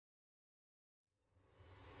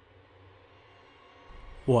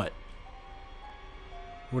What?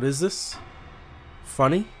 What is this?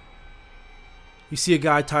 Funny? You see a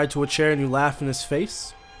guy tied to a chair and you laugh in his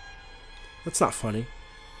face? That's not funny.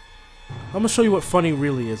 I'm gonna show you what funny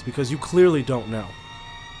really is because you clearly don't know.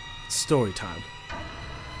 It's story time.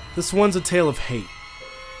 This one's a tale of hate,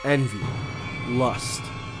 envy, lust,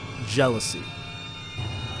 jealousy.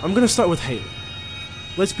 I'm gonna start with Haley.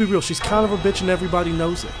 Let's be real, she's kind of a bitch and everybody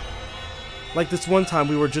knows it. Like this one time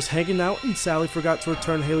we were just hanging out and Sally forgot to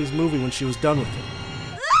return Haley's movie when she was done with it.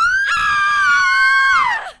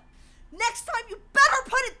 Next time you better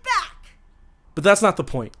put it back! But that's not the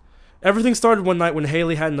point. Everything started one night when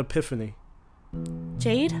Haley had an epiphany.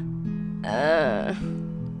 Jade?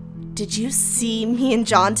 Did you see me and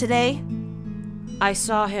John today? I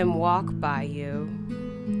saw him walk by you.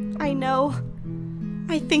 I know.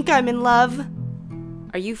 I think I'm in love.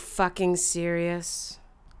 Are you fucking serious?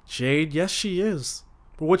 Jade, yes she is.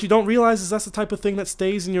 But what you don't realize is that's the type of thing that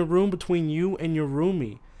stays in your room between you and your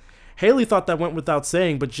roomie. Haley thought that went without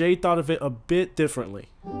saying, but Jade thought of it a bit differently.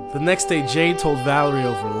 The next day, Jade told Valerie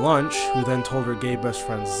over lunch, who then told her gay best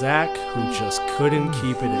friend Zach, who just couldn't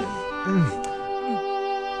keep it in.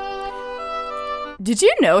 Did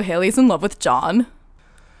you know Haley's in love with John?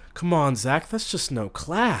 Come on, Zach, that's just no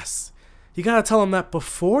class. You gotta tell him that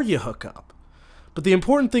before you hook up. But the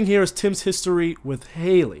important thing here is Tim's history with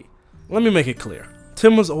Haley. Let me make it clear.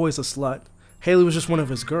 Tim was always a slut. Haley was just one of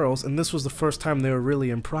his girls, and this was the first time they were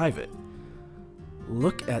really in private.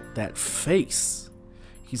 Look at that face.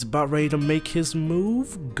 He's about ready to make his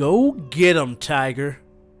move. Go get him, Tiger.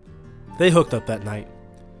 They hooked up that night,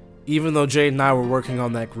 even though Jade and I were working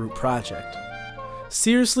on that group project.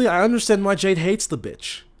 Seriously, I understand why Jade hates the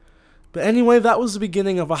bitch. But anyway, that was the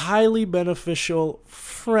beginning of a highly beneficial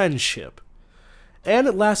friendship. And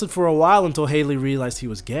it lasted for a while until Haley realized he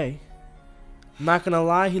was gay. Not gonna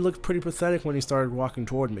lie, he looked pretty pathetic when he started walking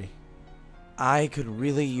toward me. I could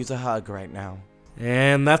really use a hug right now.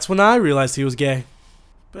 And that's when I realized he was gay.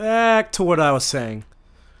 Back to what I was saying.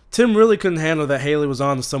 Tim really couldn't handle that Haley was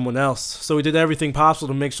on to someone else, so he did everything possible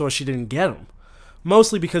to make sure she didn't get him.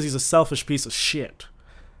 Mostly because he's a selfish piece of shit.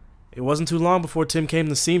 It wasn't too long before Tim came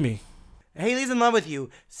to see me. Haley's in love with you.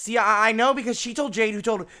 See, I know because she told Jade, who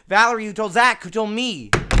told Valerie, who told Zach, who told me.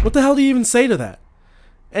 What the hell do you even say to that?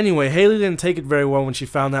 Anyway, Haley didn't take it very well when she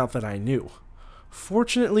found out that I knew.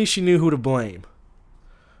 Fortunately, she knew who to blame.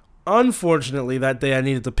 Unfortunately, that day I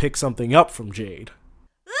needed to pick something up from Jade.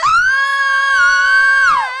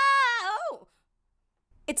 Oh!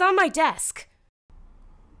 It's on my desk.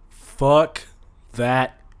 Fuck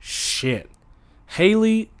that shit.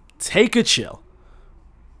 Haley, take a chill.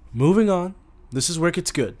 Moving on. This is where it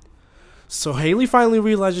gets good. So Haley finally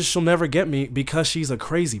realizes she'll never get me because she's a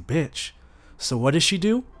crazy bitch. So what does she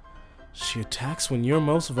do? She attacks when you're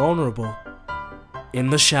most vulnerable. In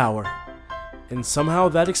the shower. And somehow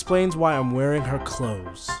that explains why I'm wearing her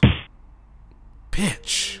clothes.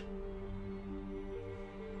 Bitch.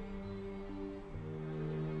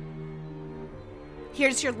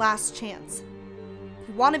 Here's your last chance.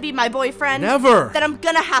 You want to be my boyfriend? Never! Then I'm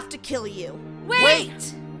gonna have to kill you.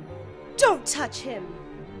 Wait! Don't touch him!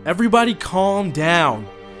 Everybody calm down.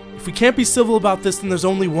 If we can't be civil about this, then there's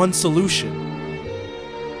only one solution.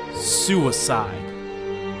 Suicide.